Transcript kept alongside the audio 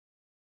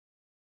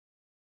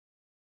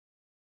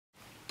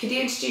Could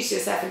you introduce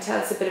yourself and tell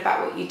us a bit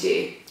about what you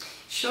do?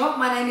 Sure,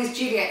 my name is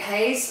Juliet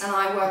Hayes and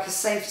I work as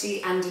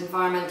Safety and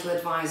Environmental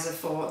Advisor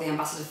for the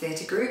Ambassador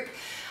Theatre Group.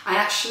 I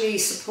actually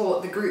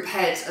support the Group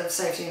Head of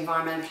Safety and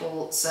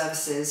Environmental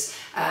Services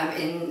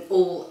in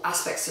all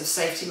aspects of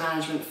safety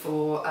management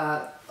for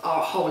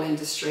our whole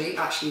industry,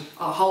 actually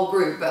our whole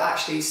group, but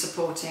actually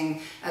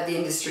supporting the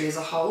industry as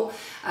a whole.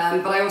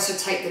 But I also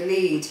take the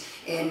lead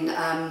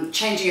in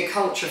changing a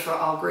culture for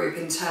our group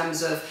in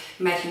terms of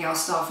making our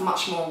staff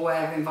much more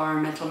aware of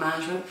environmental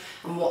management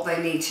and what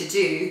they need to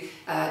do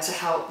to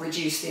help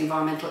reduce the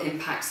environmental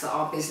impacts that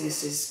our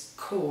businesses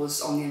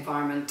cause on the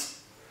environment.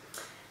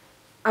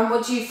 And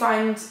what do you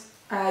find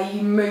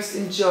you most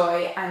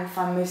enjoy and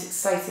find most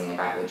exciting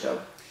about your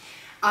job?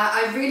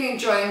 I really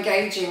enjoy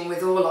engaging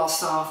with all our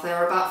staff. There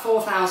are about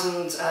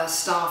 4,000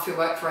 staff who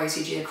work for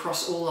ATG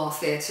across all our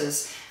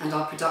theatres and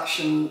our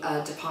production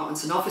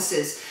departments and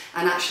offices,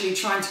 and actually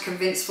trying to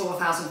convince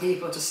 4,000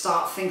 people to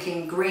start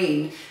thinking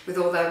green with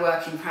all their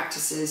working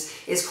practices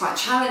is quite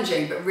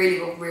challenging but really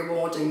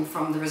rewarding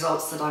from the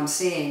results that I'm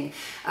seeing.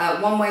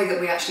 One way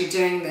that we're actually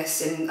doing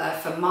this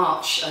for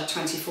March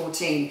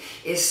 2014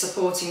 is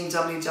supporting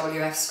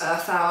WWF's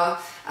Earth Hour,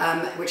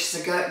 which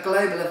is a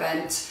global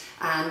event.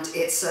 And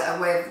it's a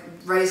way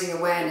of raising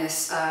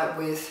awareness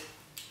with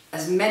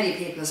as many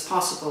people as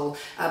possible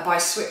by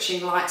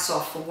switching lights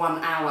off for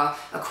 1 hour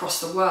across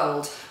the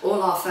world.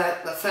 All our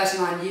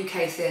 39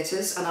 UK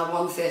theatres and our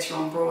one theatre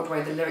on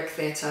Broadway, the Lyric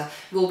Theatre,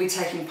 will be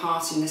taking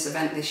part in this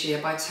event this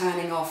year by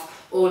turning off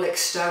all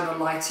external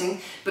lighting,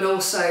 but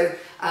also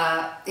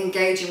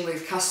engaging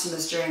with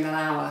customers during that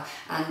hour.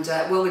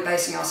 And we'll be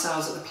basing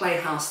ourselves at the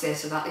Playhouse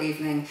Theatre that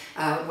evening,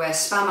 where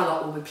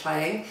Spamalot will be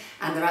playing,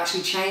 and they're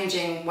actually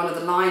changing one of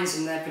the lines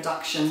in their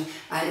production.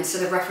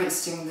 Instead of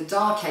referencing the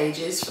Dark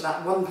Ages for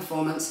that one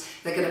performance,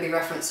 they're going to be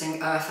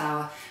referencing Earth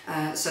Hour,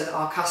 so that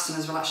our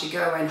customers will actually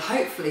go away and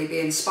hopefully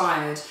be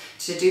inspired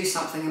to do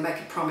something and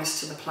make a promise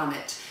to the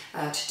planet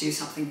to do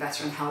something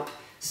better and help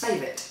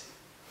save it.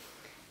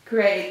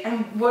 Great.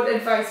 And what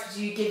advice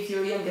would you give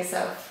your younger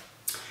self?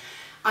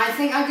 I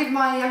think I give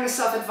my younger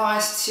self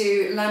advice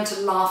to learn to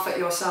laugh at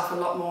yourself a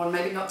lot more and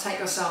maybe not take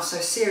yourself so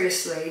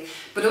seriously,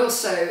 but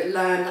also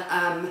learn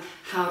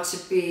how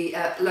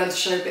to learn to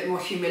show a bit more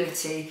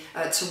humility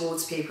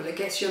towards people. It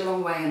gets you a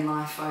long way in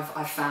life,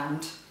 I've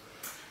found.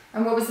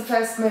 And what was the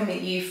first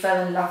moment you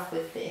fell in love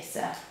with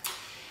theatre?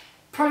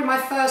 Probably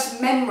my first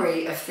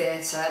memory of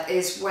theatre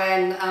is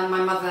when my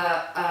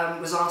mother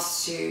was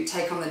asked to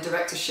take on the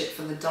directorship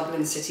for the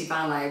Dublin City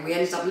Ballet. We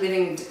ended up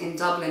living in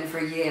Dublin for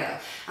a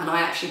year, and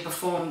I actually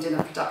performed in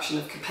a production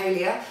of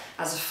Coppelia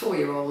as a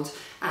 4-year-old,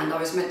 and I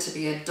was meant to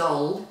be a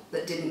doll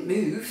that didn't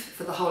move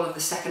for the whole of the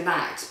second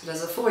act, but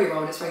as a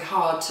 4-year-old it's very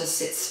hard to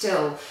sit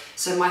still,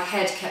 so my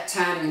head kept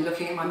turning and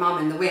looking at my mum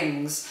in the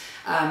wings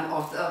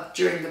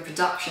during the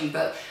production.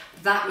 But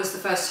that was the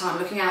first time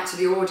looking out to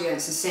the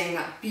audience and seeing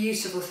that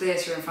beautiful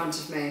theatre in front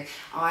of me.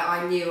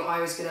 I knew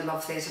I was going to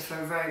love theatre for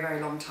a very, very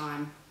long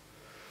time.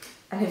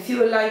 And if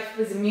your life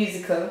was a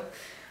musical,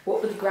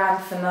 what would the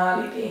grand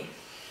finale be?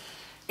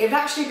 It would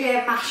actually be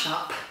a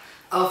mashup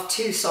of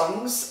 2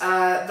 songs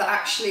that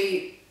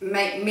actually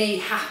make me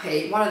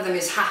happy. One of them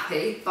is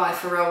Happy by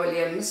Pharrell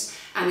Williams,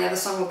 and the other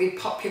song will be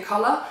Pop Your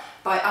Collar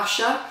by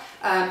Usher,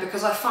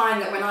 because I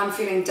find that when I'm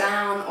feeling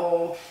down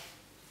or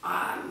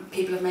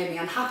people have made me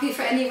unhappy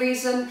for any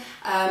reason,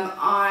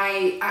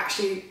 I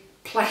actually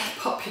play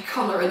Pop Your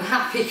Collar and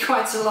Happy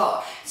quite a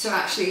lot to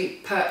actually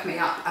perk me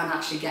up and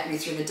actually get me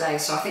through the day.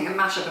 So I think a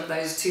mashup of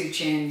those 2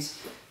 tunes,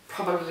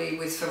 probably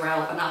with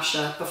Pharrell and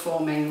Usher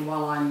performing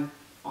while I'm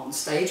on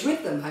stage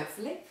with them,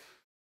 hopefully.